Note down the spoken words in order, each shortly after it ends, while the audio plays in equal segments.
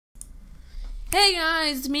Hey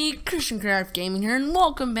guys, it's me, Christiancraftgaming here, and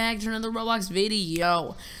welcome back to another Roblox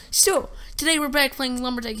video. So, today we're back playing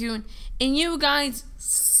Lumber Tycoon, and you guys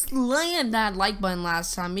slammed that like button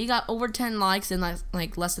last time. We got over 10 likes in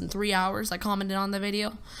like less than 3 hours. I commented on the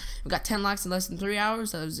video. We got 10 likes in less than 3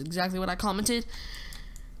 hours. That was exactly what I commented.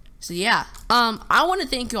 So yeah, I want to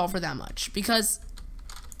thank you all for that much, because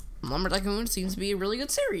Lumber Tycoon seems to be a really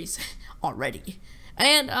good series already.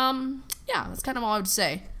 And, yeah, that's kind of all I would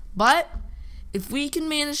say. But if we can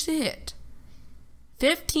manage to hit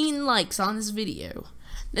 15 likes on this video,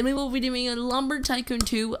 then we will be doing a Lumber Tycoon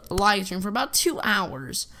 2 live stream for about 2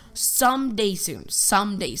 hours someday soon.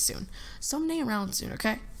 Someday around soon,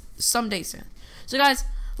 okay? Someday soon. So guys,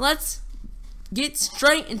 let's get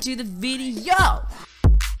straight into the video.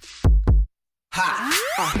 Okay,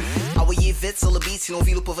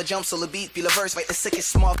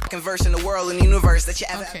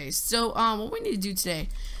 so what we need to do today,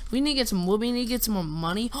 we need to get some wood, we need to get some more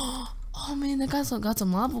money. Oh man, that guy's got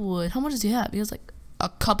some lava wood. How much does he have? He has like a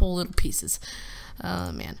couple little pieces.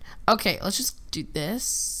 Oh man. Okay, let's just do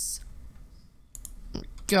this.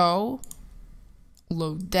 Go.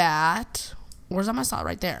 Load that. Where's my slot?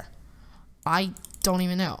 Right there. I don't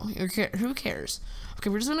even know. Who cares? Okay,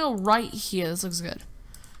 we're just gonna go right here. This looks good.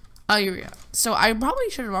 Oh, here we go. So I probably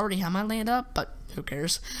should have already had my land up, but who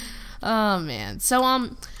cares? Oh man. So I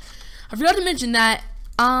forgot to mention that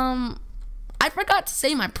I forgot to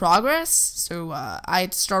say my progress. So I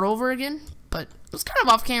had to start over again, but it was kind of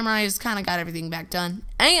off camera. I just kind of got everything back done.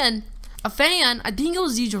 And a fan, I think it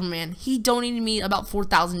was YouTuber Man. He donated me about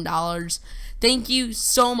 $4,000. Thank you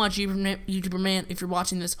so much, YouTuber Man, if you're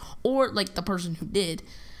watching this, or like the person who did.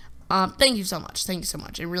 Thank you so much. Thank you so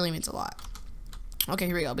much. It really means a lot. Okay,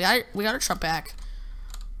 here we go. We got our truck back.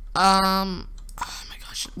 Oh my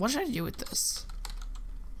gosh, what should I do with this?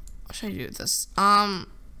 What should I do with this?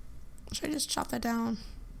 Should I just chop that down?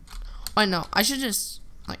 Oh no, I should just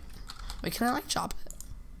like. Wait, can I like chop it?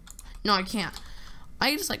 No, I can't. I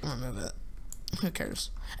can just like remove it. Who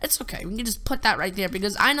cares? It's okay. We can just put that right there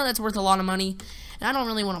because I know that's worth a lot of money, and I don't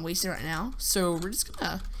really want to waste it right now. So we're just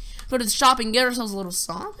gonna go to the shop and get ourselves a little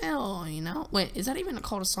sawmill. You know? Wait, is that even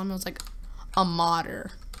called a sawmill? It's like a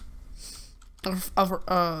modder,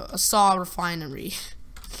 a saw refinery.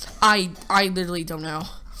 I literally don't know.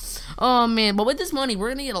 Oh man, but with this money, we're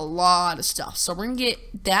gonna get a lot of stuff. So we're gonna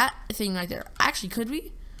get that thing right there. Actually, could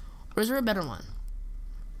we? Or is there a better one?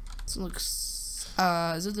 This looks.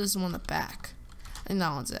 Is it this one in the back? I think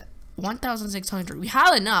that one's it. 1,600. We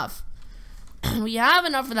have enough. We have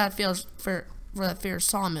enough for that for that fair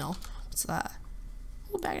sawmill. What's that?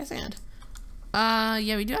 Oh, bag of sand.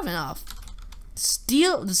 Yeah, we do have enough.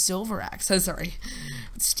 Steal the silver axe. Sorry.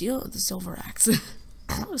 Steal the silver axe.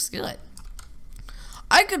 That looks good.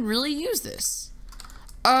 I could really use this.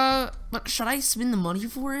 But should I spend the money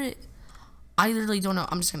for it? I literally don't know.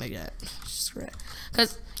 I'm just gonna get it. Just screw it.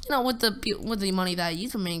 Cause you know, with the money that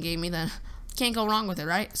YouTuber gave me, then can't go wrong with it,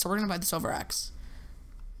 right? So we're gonna buy the silver axe.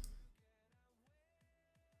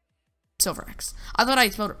 Silver axe. I thought I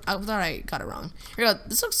got it wrong. Here we go.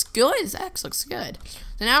 This looks good. This axe looks good.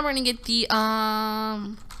 So now we're gonna get the should I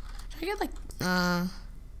get like we're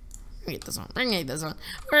gonna get this one. We're gonna get this one.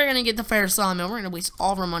 We're gonna get the fair sawmill. We're gonna waste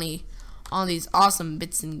all of our money on these awesome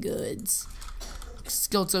bits and goods.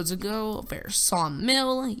 Skill to go. Fair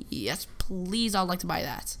sawmill. Yes, please. I'd like to buy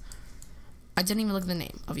that. I didn't even look at the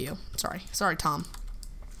name of you. Sorry, Tom.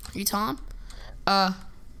 Are you Tom?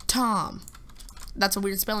 Tom. That's a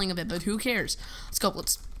weird spelling of it, but who cares? Let's go.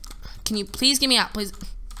 Can you please get me out, please?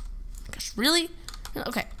 Gosh, really?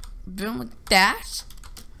 Okay. Boom with that.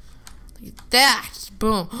 Look at that.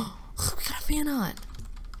 Boom. We got a fan on.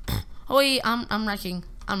 Oh wait, I'm wrecking.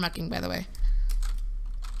 I'm wrecking, by the way.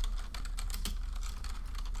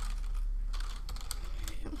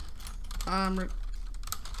 I'm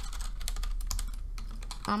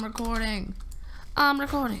recording.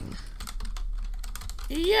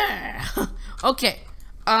 Yeah. Okay.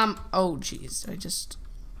 Oh jeez.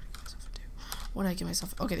 What did I get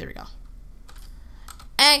myself? Okay, there we go.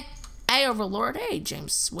 Hey, Overlord. Hey,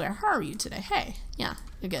 James. Where are you today? Hey. Yeah,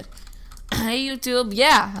 you're good. Hey, YouTube.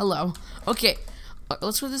 Yeah. Hello. Okay.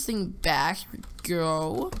 Let's put this thing back. Here we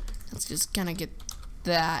go. Let's just kind of get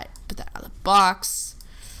that. Put that out of the box.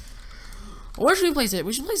 Where should we place it?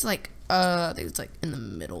 We should place it like I think it's like in the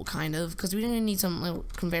middle, kind of, because we need some little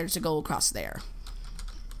conveyors to go across there.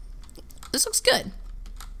 This looks good.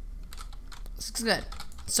 This looks good.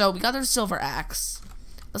 So we got our silver axe.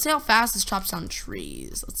 Let's see how fast this chops down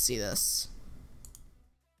trees. Let's see this.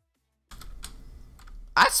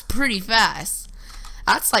 That's pretty fast.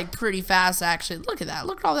 That's like pretty fast, actually. Look at that.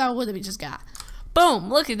 Look at all that wood that we just got. Boom!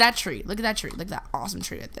 Look at that tree. Look at that tree. Look at that awesome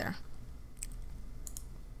tree right there.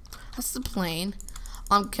 That's the plane.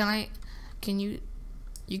 Can you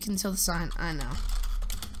can tell the sign. I know.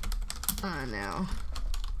 I know.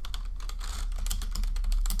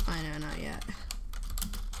 I know, not yet.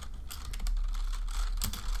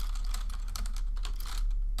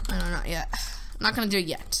 I know, not yet. I'm not gonna do it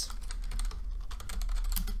yet.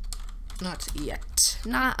 Not yet.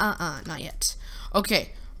 Not yet.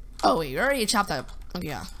 Okay. Oh wait, we already chopped that. Okay,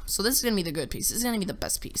 yeah. So this is gonna be the good piece. This is gonna be the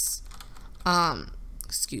best piece.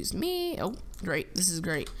 Excuse me. Oh, great. This is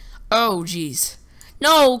great. Oh, jeez.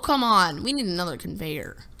 No, come on. We need another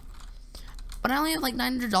conveyor. But I only have like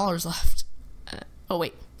 $900 left. Oh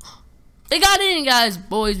wait. We got it in, guys.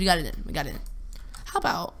 Boys, we got it in. We got it in. How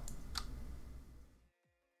about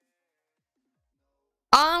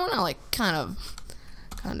I wanna like kind of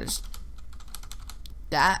just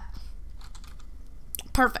that.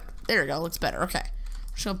 Perfect. There we go. Looks better. Okay.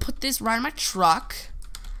 I'm just gonna put this right in my truck.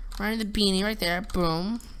 Right in the beanie right there.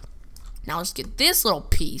 Boom. Now let's get this little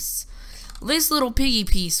piece. This little piggy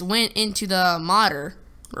piece went into the modder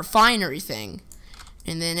refinery thing.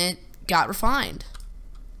 And then it got refined.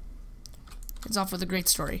 It's off with a great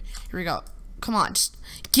story. Here we go. Come on. Just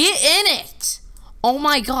get in it. Oh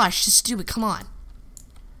my gosh. Just do it. Come on.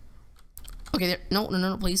 Okay. There. No.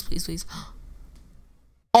 Please.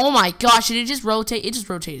 Oh my gosh. Did it just rotate? It just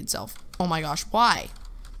rotated itself. Oh my gosh. Why?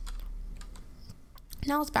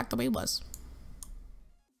 Now it's back the way it was.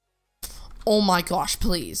 Oh my gosh.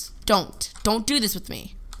 Please. Don't do this with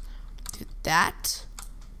me. Did that.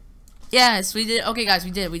 Yes, we did. Okay, guys.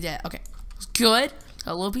 We did. Okay. It's good.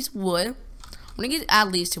 Got a little piece of wood. I'm gonna get at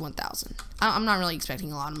least to 1,000. I'm not really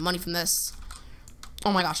expecting a lot of money from this.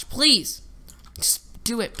 Oh my gosh, please. Just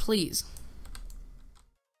do it, please.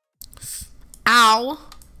 Ow.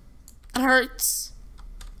 That hurts.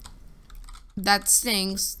 That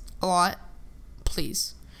stings a lot.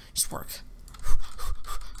 Please. Just work.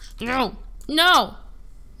 No. No.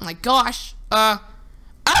 Oh my gosh. No,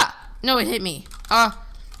 it hit me.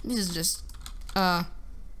 This is just, Ah!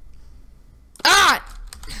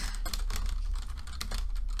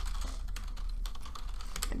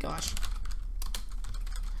 My gosh.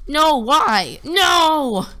 No, why?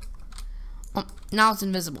 No! Now it's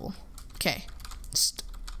invisible. Okay.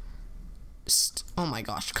 Oh my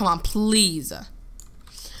gosh. Come on, please.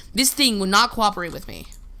 This thing would not cooperate with me.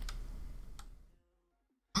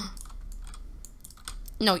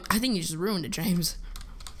 No, I think you just ruined it, James.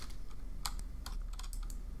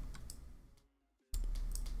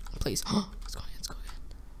 Please. Let's go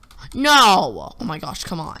again. No! Oh my gosh,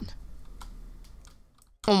 come on.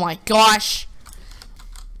 Oh my gosh.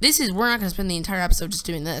 We're not gonna spend the entire episode just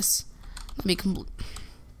doing this. Let me complete.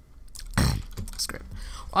 Script.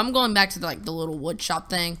 Well, I'm going back to the little wood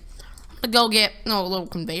shop thing. I'm gonna go get a little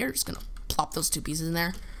conveyor. Just gonna plop those two pieces in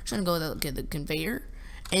there. Just gonna go get the conveyor.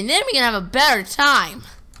 And then we can have a better time.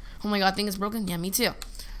 Oh my god, I think it's broken. Yeah, me too.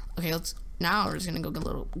 Okay, now we're just gonna go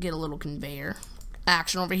get a little conveyor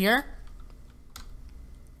action over here.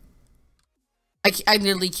 I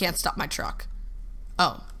literally can't stop my truck.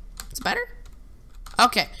 Oh, it's better?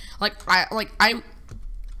 Okay. I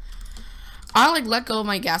let go of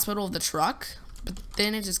my gas pedal of the truck, but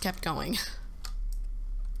then it just kept going.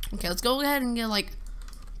 Okay, let's go ahead and get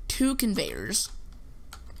two conveyors.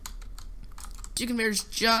 Two conveyors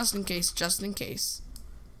just in case.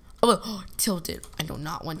 Oh, tilted. I do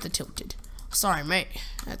not want the tilted. Sorry, mate.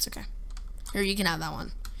 That's okay. Here, you can have that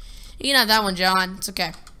one. You can have that one, John. It's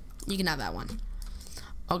okay. You can have that one.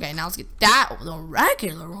 Okay, now let's get the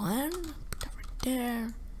regular one. Put that right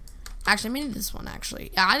there. Actually, I need this one, actually.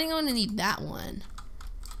 Yeah, I think I'm gonna need that one.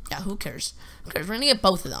 Yeah, who cares? Who cares? We're gonna get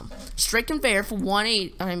both of them. Straight conveyor for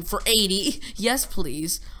 180. I mean, for 80. Yes,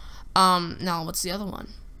 please. Now what's the other one?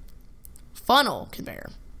 Funnel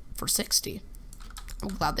conveyor for 60. I'm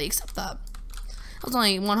glad they accept that. That was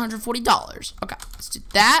only $140. Okay, let's do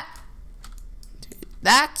that. Do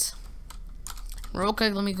that. Real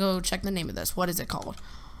quick, let me go check the name of this. What is it called?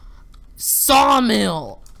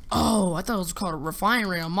 SAWMILL. Oh, I thought it was called a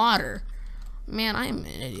refinery or modder. Man, I am an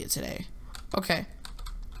idiot today. Okay.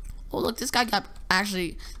 Oh, look, this guy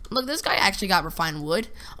actually got refined wood.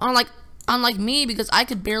 Unlike me, because I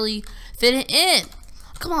could barely fit it in.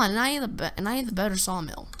 Come on, and I have the better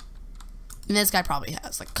sawmill. And this guy probably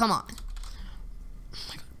has. Come on. Oh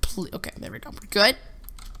my god, please. Okay, there we go. We're good.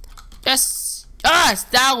 Yes. Yes,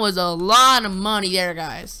 that was a lot of money there,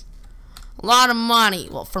 guys. A lot of money.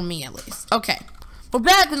 Well, for me at least. Okay. We're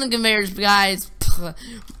back with the conveyors, guys.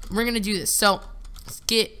 We're gonna do this. So, let's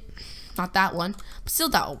get not that one. But still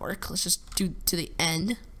that will work. Let's just do to the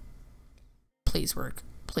end. Please work.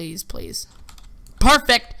 Please, please.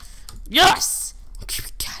 Perfect. Yes. Okay,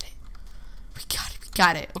 we got it. We got it. We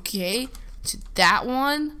got it. Okay. To that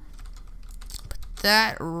one. Put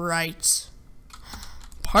that right.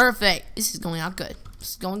 Perfect. This is going out good.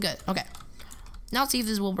 This is going good. Okay. Now let's see if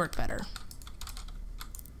this will work better.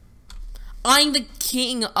 I'm the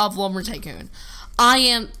king of Lumber Tycoon. I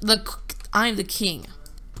am the king.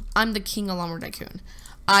 I'm the king of Lumber Tycoon.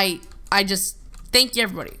 I just thank you,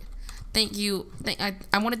 everybody. Thank you. I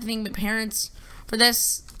wanted to thank my parents for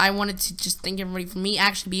this. I wanted to just thank everybody for me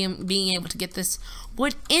actually being able to get this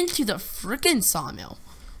wood into the freaking sawmill.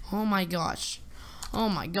 Oh my gosh. Oh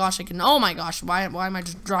my gosh. Oh my gosh. Why am I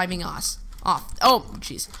just driving us off? Oh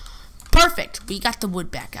jeez. Perfect. We got the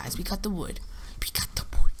wood back, guys. We got the wood. We got the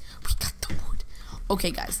wood. We got the wood.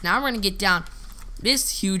 Okay, guys. Now we're gonna get down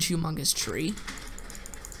this huge, humongous tree.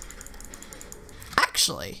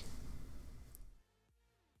 Actually.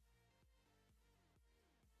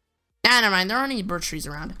 Never mind, there aren't any birch trees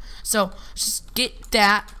around. So, just get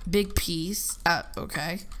that big piece.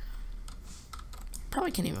 Okay.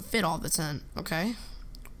 Probably can't even fit all this in. Okay.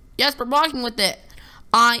 Yes, we're walking with it.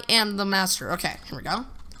 I am the master. Okay, here we go.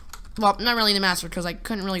 Well, not really the master, because I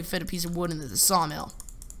couldn't really fit a piece of wood into the sawmill.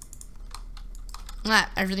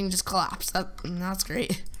 Everything just collapsed. That's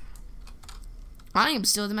great. I am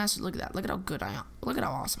still the master. Look at that. Look at how good I am. Look at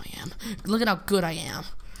how awesome I am. Look at how good I am.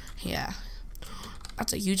 Yeah.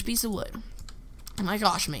 That's a huge piece of wood. Oh my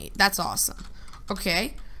gosh, mate. That's awesome.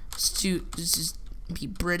 Okay. Let's just be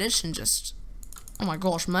British and just... Oh my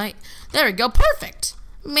gosh, mate. There we go. Perfect.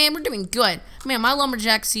 Man, we're doing good. Man, my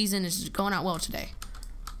lumberjack season is just going out well today.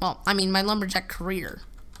 Well, I mean, my lumberjack career.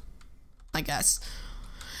 I guess.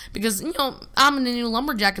 Because, you know, I'm the new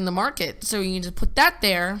lumberjack in the market. So you can just put that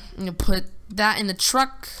there. And you put that in the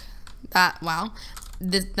truck. Wow.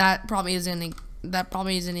 That probably isn't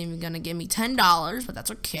even gonna give me $10, but that's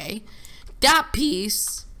okay. That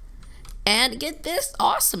piece, and get this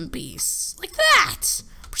awesome piece, like that.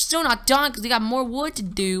 We're still not done because we got more wood to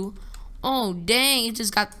do. Oh dang! It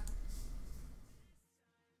just got.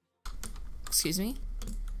 Excuse me.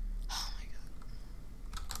 Oh my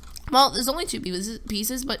god. Well, there's only 2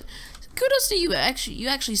 pieces, but kudos to you. You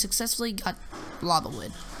actually successfully got lava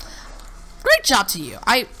wood. Great job to you.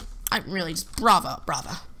 I really just bravo.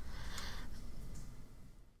 Bravo.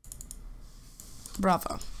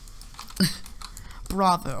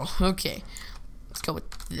 Bravo. Okay. Let's go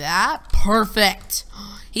with that. Perfect.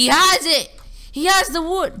 He has it. He has the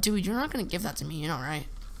wood. Dude, you're not going to give that to me. You know, right?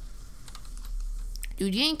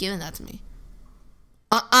 Dude, you ain't giving that to me.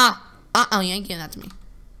 You ain't giving that to me.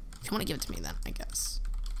 If you want to give it to me, then, I guess.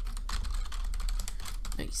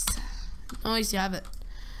 Nice. Nice, you have it.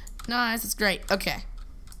 Nice, it's great. Okay.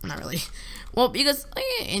 Not really. Well, because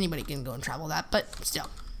anybody can go and travel that, but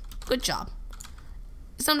still. Good job.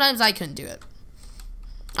 Sometimes I couldn't do it.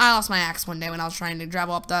 I lost my axe one day when I was trying to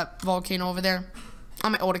travel up that volcano over there.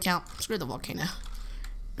 On my old account. Screw the volcano.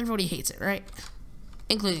 Everybody hates it, right?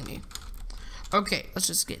 Including me. Okay, let's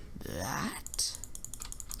just get that.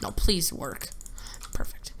 No, please work.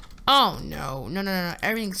 Perfect. Oh, no. No.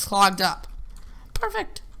 Everything's clogged up.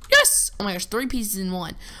 Perfect. Yes! Oh my gosh, 3 pieces in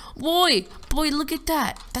one. Boy, look at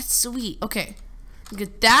that. That's sweet. Okay.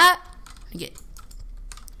 Get that. Get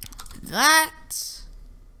that.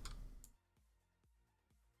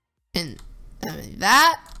 And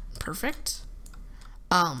that. Perfect. That.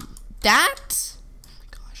 Oh my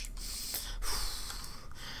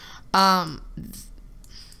gosh.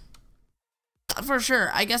 For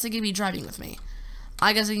sure. I guess it could be driving with me.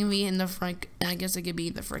 I guess it can be in the front. I guess it could be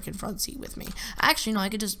the freaking front seat with me. Actually, no. I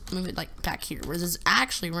could just move it like back here, where there's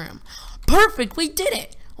actually room. Perfect. We did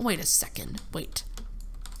it. Wait a second. Wait.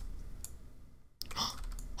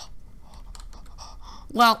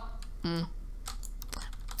 Well.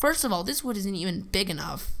 First of all, this wood isn't even big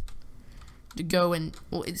enough to go in.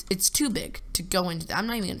 Well, it's too big to go into. I'm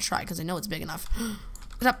not even gonna try because I know it's big enough.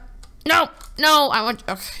 What's up? No. I want.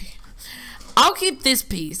 Okay. I'll keep this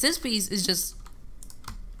piece. This piece is just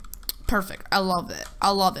perfect. I love it,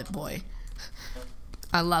 boy.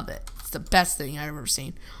 I love it. It's the best thing I've ever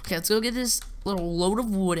seen. Okay, let's go get this little load of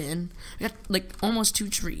wood in. We got like almost 2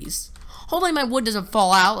 trees. Hopefully my wood doesn't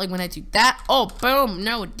fall out like when I do that. Oh, boom.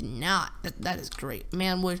 No, it did not. That is great.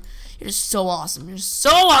 Man, wood, you're just so awesome. You're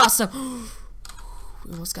so awesome.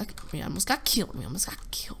 We almost got killed.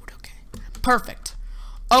 Okay. Perfect.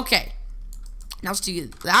 Okay. Now let's do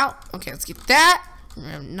that. Okay, let's get that. We're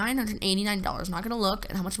gonna have $989. Not gonna look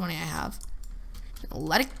at how much money I have.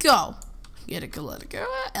 Let it go. Let it go.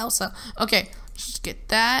 Elsa. Okay, let's just get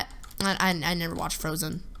that. I never watched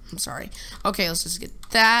Frozen. I'm sorry. Okay, let's just get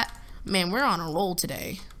that. Man, we're on a roll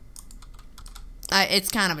today. It's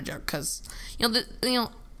kind of a joke because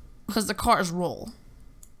because the cars roll.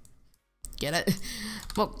 Get it?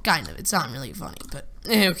 Well, kind of. It's not really funny, but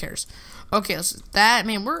who cares? Okay, let's that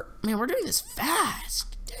man. We're doing this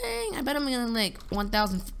fast. Dang, I bet I'm gonna like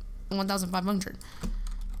 1,500.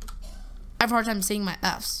 I have a hard time saying my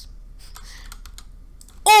F's.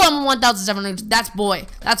 Oh, I'm 1,700. That's boy.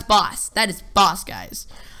 That's boss. That is boss, guys.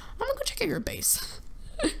 I'm gonna go check out your base.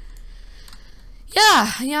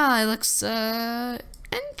 Yeah, it looks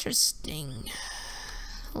interesting.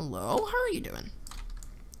 Hello, how are you doing?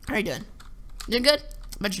 How are you doing? Doing good?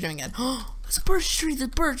 I bet you're doing good. Oh, there's a birch tree,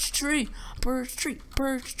 birch tree.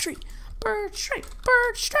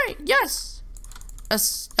 Yes.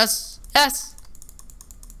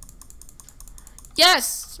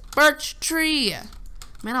 Yes, birch tree.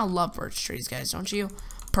 Man, I love birch trees, guys, don't you?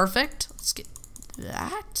 Perfect. Let's get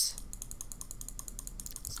that.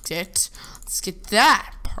 Let's get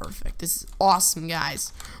that. Perfect. This is awesome,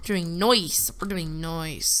 guys. We're doing noise.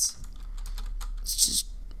 Let's just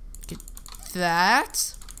get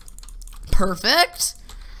that. Perfect.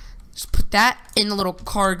 Just put that in the little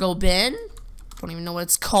cargo bin. Don't even know what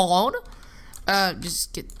it's called.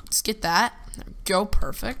 Just get that. There we go.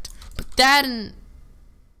 Perfect. Put that in.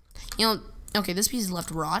 Okay, this piece is left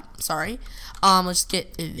to rot. Sorry. Let's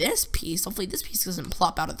get this piece. Hopefully this piece doesn't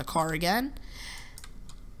plop out of the car again.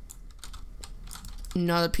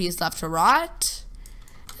 Another piece left to rot.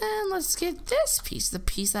 And let's get this piece. The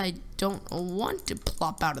piece I don't want to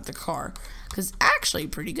plop out of the car. Because actually,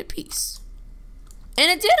 pretty good piece. And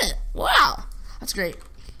it did it. Wow. That's great.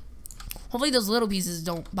 Hopefully those little pieces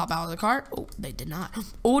don't pop out of the car. Oh, they did not.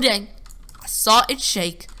 Oh, dang. I saw it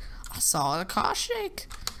shake. I saw the car shake.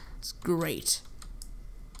 It's great.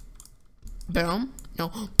 Boom. No,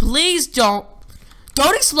 please don't.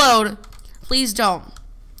 Don't explode. Please don't.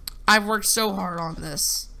 I've worked so hard on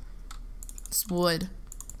this. This wood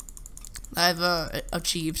I've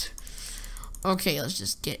achieved. Okay, let's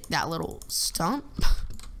just get that little stump.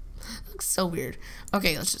 Looks so weird.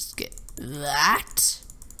 Okay, let's just get that.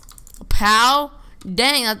 Pow.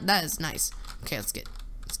 Dang, that is nice. Okay, let's get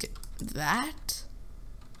that.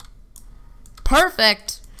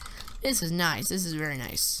 Perfect. This is nice. This is very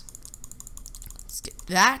nice. Let's get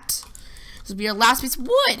that. This will be our last piece of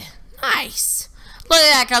wood. Nice. Look at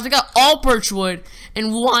that, guys. We got all birch wood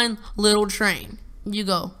in one little train. You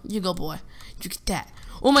go, boy. You get that.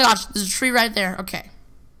 Oh my gosh, there's a tree right there. Okay.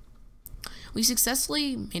 We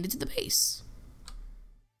successfully made it to the base.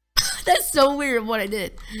 That's so weird what I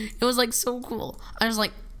did. It was like so cool. I just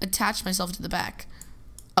like attached myself to the back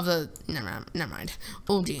of the. Never mind.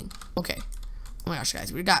 Oh dang. Okay. Oh my gosh,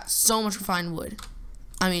 guys, we got so much refined wood.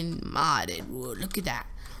 I mean, modded wood. Look at that.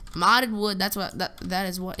 Modded wood. That's what that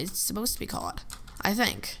is what it's supposed to be called. I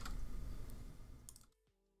think.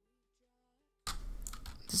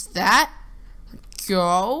 Just that.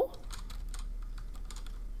 Go.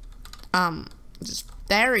 Just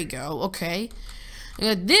there we go. Okay.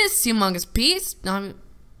 I got this humongous piece. No,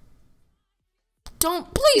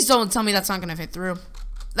 please don't tell me that's not gonna fit through.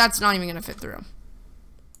 That's not even gonna fit through.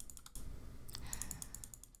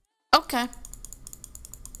 Okay.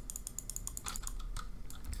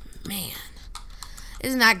 Man,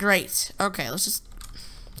 isn't that great? Okay, let's just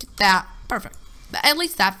get that. Perfect. At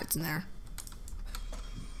least that fits in there.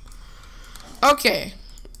 Okay.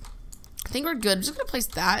 I think we're good. I'm just gonna place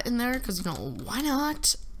that in there because why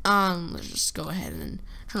not? Let's just go ahead and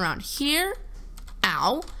turn around here.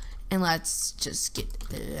 Ow. And let's just get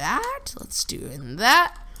that. Let's do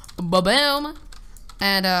that. Ba-boom.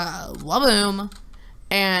 And wa-boom.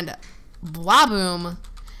 And blah-boom.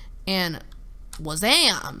 And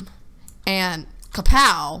wazam. And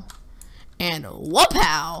kapow. And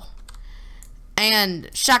whoop-pow. And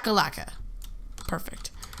shakalaka. Perfect.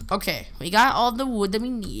 Okay, we got all the wood that we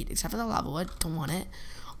need, except for the lava wood. Don't want it.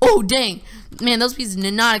 Oh, dang. Man, those pieces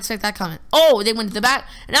did not expect that coming. Oh, they went to the back.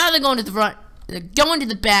 Now they're going to the front. They're going to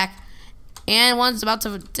the back. And one's about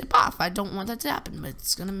to tip off. I don't want that to happen, but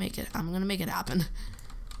it's going to make it. I'm going to make it happen.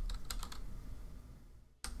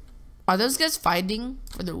 Are those guys fighting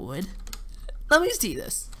for the wood? Let me see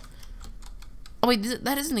this. Oh, wait,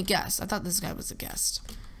 that isn't a guest. I thought this guy was a guest.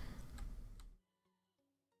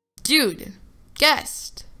 Dude,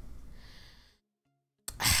 guest.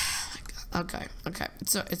 Okay.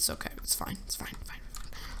 It's okay. It's fine.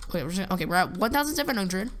 Okay, we're at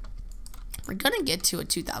 1,700. We're gonna get to a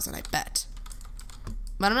 2,000, I bet.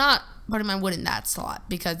 But I'm not putting my wood in that slot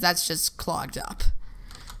because that's just clogged up.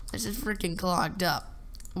 It's just freaking clogged up.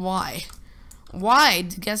 Why? Why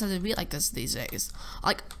do guests have to be like this these days?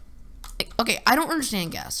 Like okay, I don't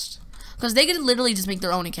understand guests because they could literally just make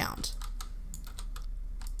their own account.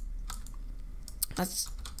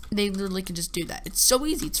 They literally can just do that. It's so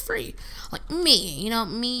easy. It's free. Like me, you know,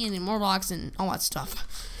 me and Roblox and all that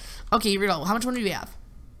stuff. Okay, here we go. How much money do we have?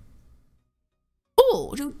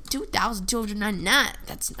 Oh, 2,299.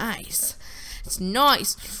 That's nice. It's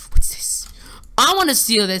nice. What's this? I want to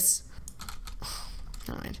steal this.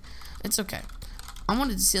 Alright. It's okay. I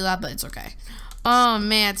wanted to steal that, but it's okay. Oh,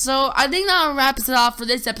 man. So, I think that'll wrap it off for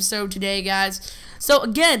this episode today, guys. So,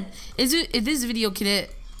 again, if this video can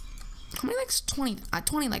hit... How many likes? 20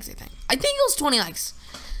 likes, I think. I think it was 20 likes.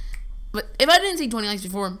 But if I didn't say 20 likes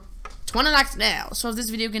before, 20 likes now. So if this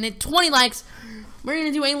video can hit 20 likes, we're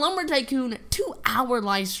going to do a Lumber Tycoon 2-hour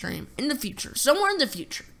live stream in the future. Somewhere in the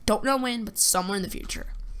future. Don't know when, but somewhere in the future.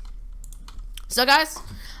 So guys,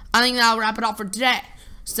 I think that'll wrap it up for today.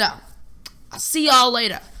 So, I'll see y'all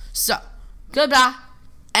later. So, goodbye,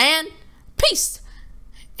 and peace.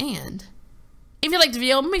 And... if you liked the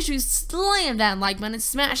video, make sure you slam that like button and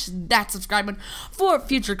smash that subscribe button for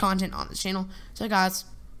future content on this channel. So guys,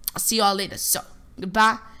 I'll see y'all later. So,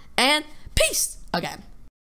 goodbye and peace again.